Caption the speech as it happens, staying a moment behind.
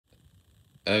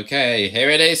Okay, here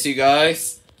it is, you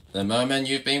guys. The moment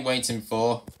you've been waiting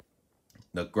for.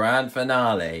 The grand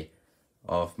finale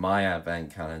of my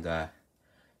advent calendar.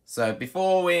 So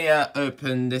before we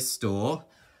open this store,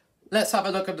 let's have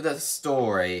a look at the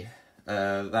story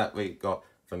that we got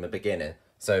from the beginning.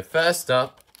 So first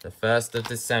up, the 1st of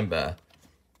December.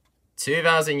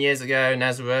 2,000 years ago,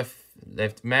 Nazareth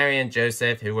lived Mary and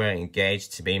Joseph, who were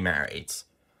engaged to be married.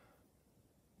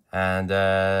 And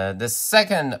the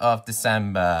 2nd of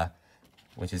December,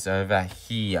 which is over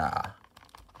here.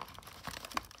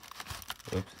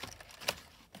 Oops.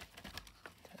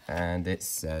 And it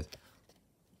said,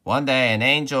 one day an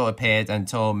angel appeared and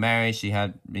told Mary she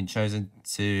had been chosen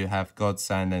to have God's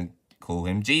son and call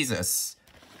him Jesus.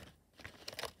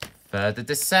 3rd of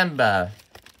December.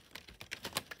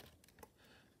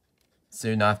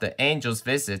 Soon after angels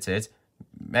visited,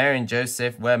 Mary and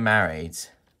Joseph were married.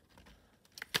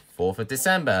 4th of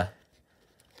December.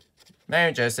 Mary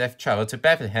and Joseph traveled to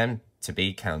Bethlehem to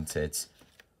be counted.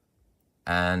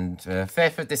 And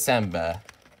 5th of December.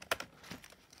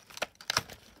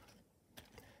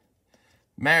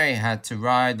 Mary had to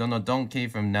ride on a donkey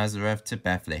from Nazareth to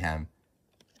Bethlehem.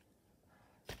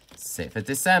 6th of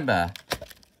December.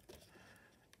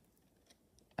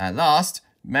 At last,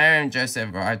 Mary and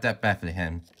Joseph arrived at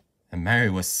Bethlehem, and Mary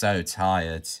was so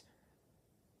tired.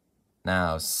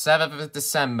 Now, 7th of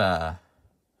December.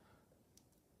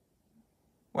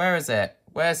 Where is it?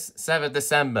 Where's 7th of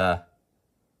December?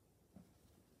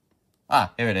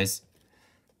 Ah, here it is.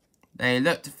 They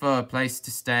looked for a place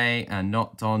to stay and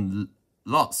knocked on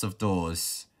lots of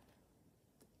doors.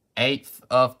 8th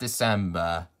of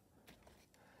December.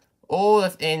 All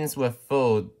the inns were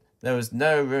full. There was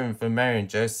no room for Mary and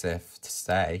Joseph to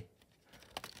stay.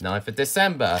 9th of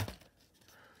December.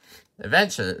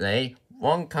 Eventually,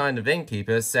 one kind of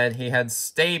innkeeper said he had a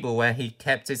stable where he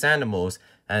kept his animals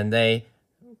and they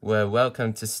were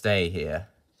welcome to stay here.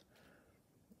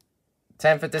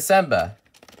 10th of December.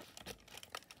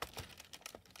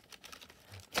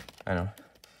 I know.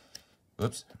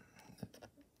 Whoops.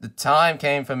 The time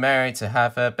came for Mary to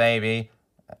have her baby,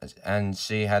 and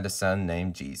she had a son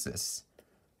named Jesus.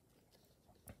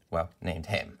 Well, named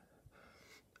him.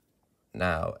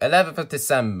 Now, 11th of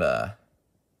December.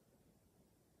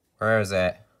 Where is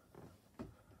it?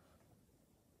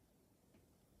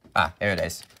 Ah, here it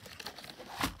is.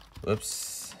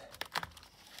 Whoops.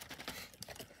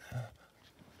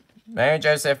 Mary and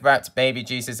Joseph wrapped baby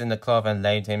Jesus in the cloth and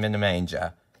laid him in the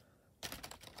manger.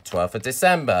 12th of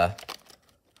December.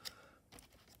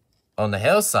 On the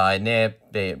hillside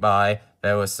nearby,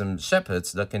 there were some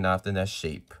shepherds looking after their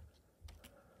sheep.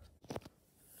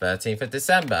 13th of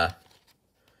December.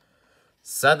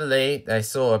 Suddenly, they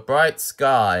saw a bright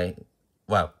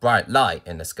light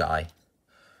in the sky.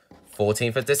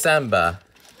 14th of December.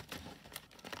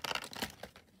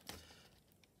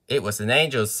 It was an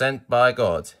angel sent by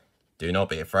God. Do not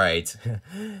be afraid.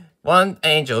 One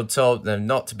angel told them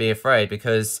not to be afraid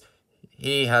because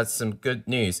he had some good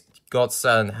news. God's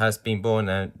son has been born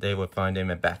and they will find him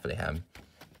in Bethlehem.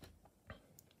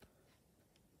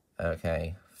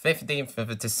 Okay, 15th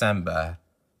of December.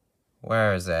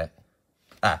 Where is it?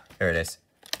 Ah, here it is.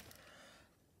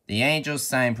 The angels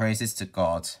sang praises to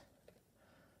God.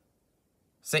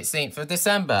 16th of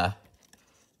December.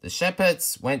 The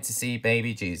shepherds went to see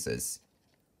baby Jesus.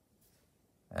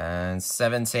 And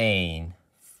 17th.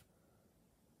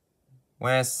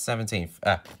 Where's 17th?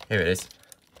 Ah, here it is.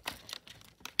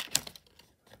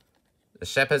 The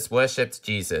shepherds worshipped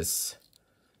Jesus.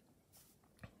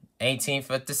 18th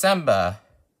of December.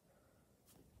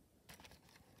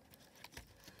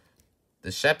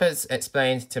 The shepherds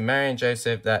explained to Mary and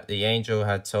Joseph that the angel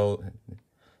had told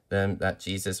them that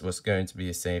Jesus was going to be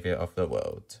the Savior of the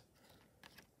world.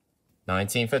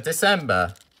 19th of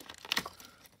December.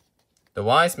 The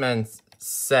wise men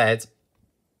said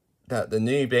that the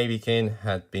new baby king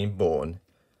had been born.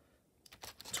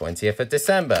 20th of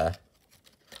December.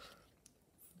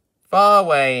 Far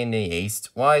away in the east,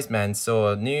 wise men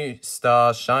saw a new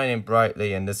star shining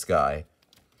brightly in the sky.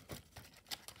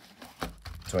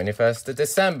 21st of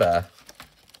December.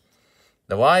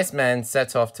 The wise men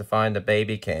set off to find the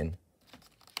baby king.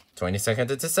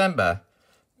 22nd of December.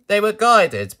 They were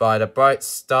guided by the bright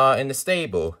star in the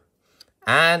stable.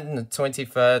 And the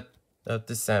 23rd of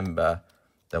December,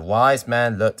 the wise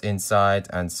man looked inside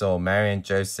and saw Mary and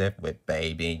Joseph with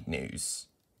baby news.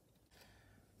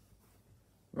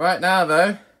 Right now,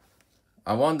 though,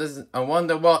 I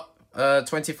wonder what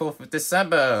 24th of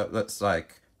December looks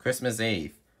like, Christmas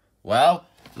Eve. Well,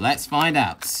 let's find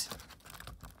out.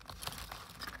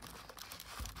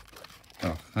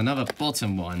 Oh, another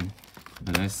bottom one.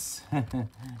 This.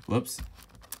 Whoops.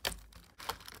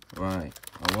 Right,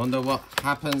 I wonder what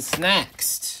happens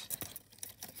next.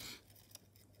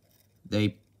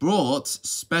 They brought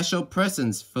special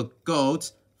presents for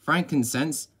gold,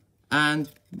 frankincense, and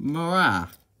myrrh.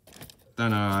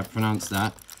 Don't know how I pronounce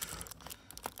that.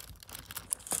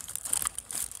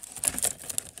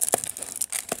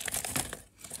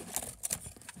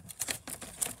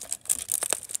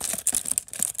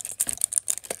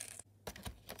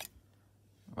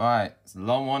 Right, it's a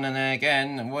long one in there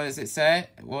again. What does it say?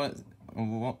 What's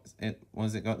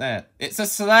it got there? It's a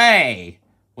sleigh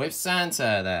with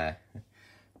Santa there.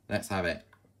 Let's have it.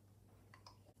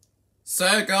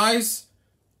 So guys,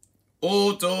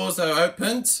 all doors are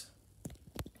opened.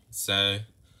 So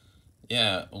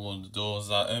yeah, all the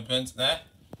doors are opened there.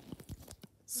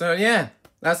 So yeah,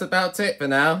 that's about it for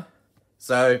now.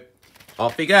 So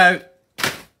off we go.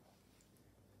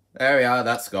 There we are,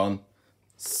 that's gone.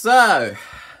 So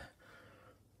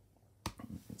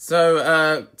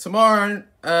tomorrow,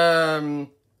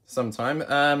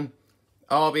 sometime,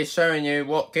 I'll be showing you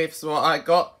what I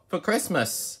got for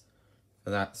Christmas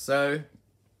for that. So,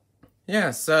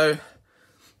 yeah, so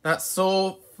that's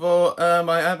all for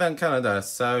my advent calendar.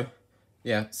 So,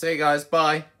 yeah, see you guys,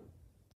 bye.